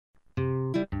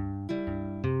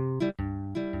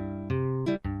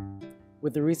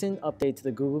With the recent update to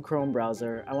the Google Chrome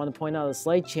browser, I want to point out a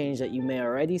slight change that you may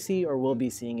already see or will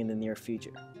be seeing in the near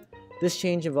future. This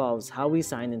change involves how we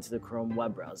sign into the Chrome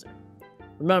web browser.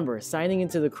 Remember, signing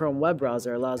into the Chrome web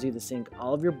browser allows you to sync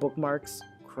all of your bookmarks,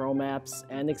 Chrome apps,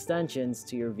 and extensions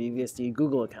to your VVSD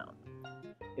Google account.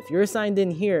 If you're signed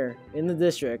in here in the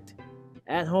district,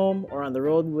 at home, or on the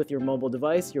road with your mobile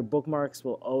device, your bookmarks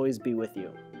will always be with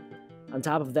you. On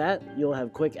top of that, you'll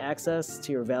have quick access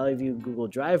to your Valley View Google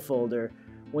Drive folder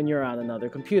when you're on another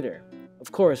computer.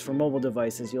 Of course, for mobile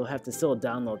devices, you'll have to still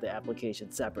download the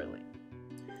application separately.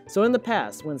 So in the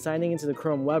past, when signing into the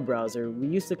Chrome web browser, we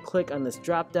used to click on this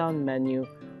drop-down menu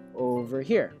over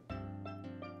here.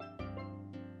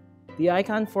 The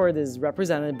icon for it is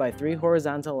represented by 3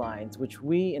 horizontal lines, which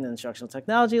we in instructional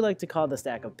technology like to call the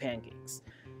stack of pancakes.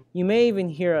 You may even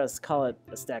hear us call it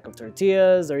a stack of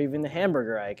tortillas or even the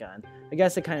hamburger icon. I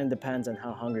guess it kind of depends on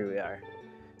how hungry we are.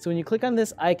 So when you click on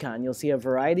this icon, you'll see a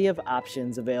variety of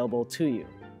options available to you.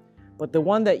 But the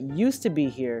one that used to be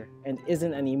here and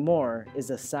isn't anymore is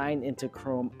the Sign into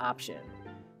Chrome option.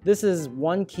 This is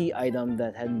one key item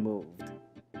that had moved.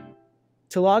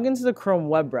 To log into the Chrome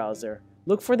web browser,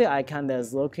 look for the icon that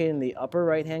is located in the upper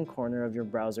right-hand corner of your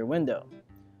browser window.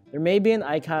 There may be an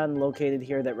icon located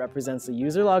here that represents the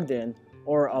user logged in,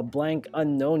 or a blank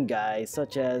unknown guy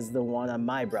such as the one on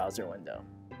my browser window.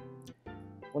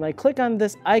 When I click on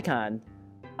this icon,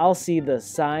 I'll see the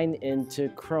Sign into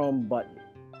Chrome button.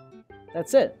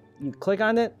 That's it. You click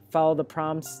on it, follow the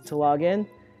prompts to log in,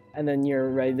 and then you're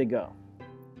ready to go.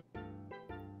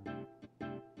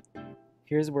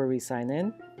 Here's where we sign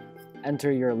in.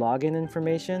 Enter your login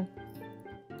information.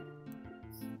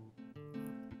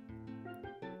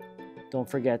 Don't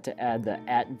forget to add the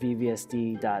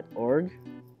 @vvsd.org.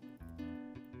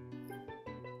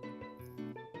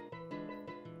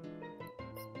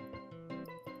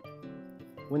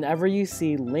 Whenever you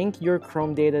see link your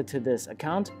Chrome data to this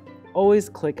account, always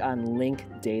click on link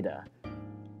data.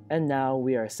 And now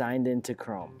we are signed into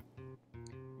Chrome.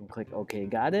 And click OK,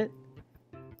 got it.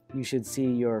 You should see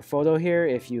your photo here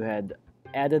if you had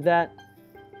added that.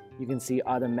 You can see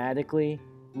automatically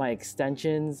my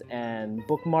extensions and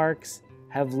bookmarks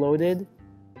have loaded.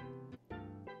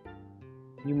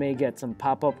 You may get some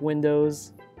pop-up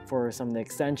windows for some of the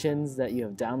extensions that you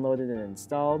have downloaded and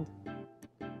installed.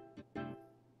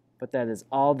 But that is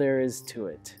all there is to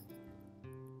it.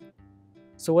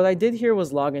 So what I did here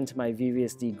was log into my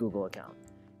VVSD Google account.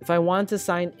 If I want to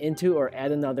sign into or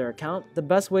add another account, the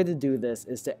best way to do this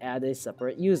is to add a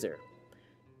separate user.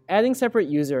 Adding separate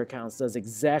user accounts does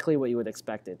exactly what you would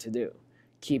expect it to do.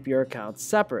 Keep your accounts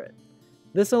separate.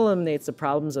 This eliminates the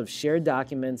problems of shared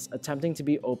documents attempting to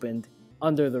be opened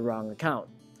under the wrong account.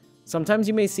 Sometimes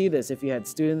you may see this if you had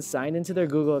students sign into their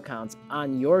Google accounts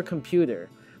on your computer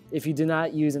if you do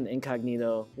not use an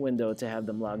incognito window to have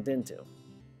them logged into.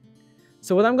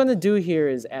 So what I'm going to do here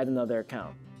is add another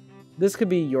account. This could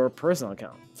be your personal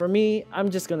account. For me,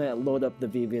 I'm just going to load up the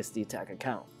VVSD Tech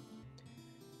account.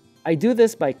 I do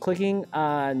this by clicking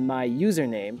on my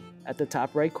username at the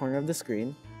top right corner of the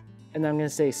screen, and I'm going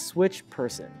to say switch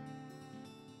person.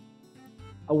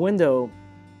 A window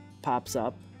pops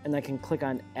up and I can click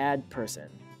on add person.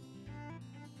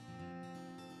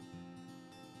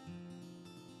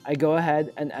 I go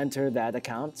ahead and enter that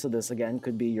account, so this again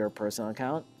could be your personal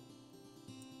account.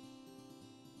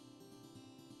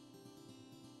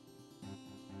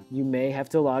 You may have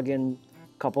to log in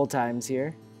a couple times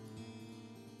here.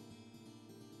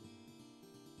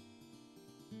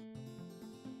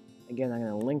 Again, I'm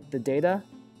going to link the data,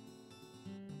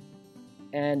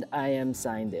 and I am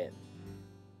signed in.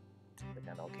 Click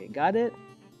on OK, got it.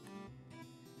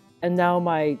 And now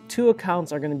my 2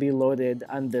 accounts are going to be loaded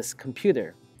on this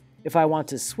computer. If I want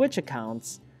to switch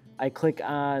accounts, I click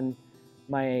on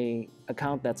my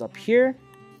account that's up here,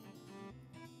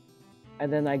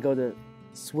 and then I go to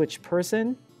switch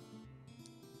person,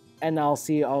 and I'll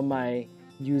see all my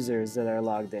users that are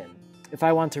logged in. If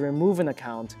I want to remove an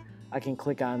account, I can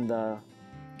click on the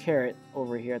caret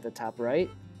over here at the top right,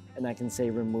 and I can say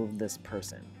remove this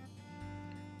person.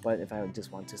 But if I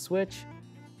just want to switch,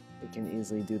 it can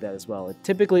easily do that as well. It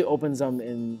typically opens them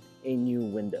in a new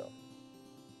window.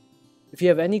 If you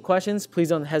have any questions, please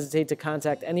don't hesitate to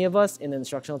contact any of us in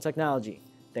instructional technology.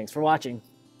 Thanks for watching.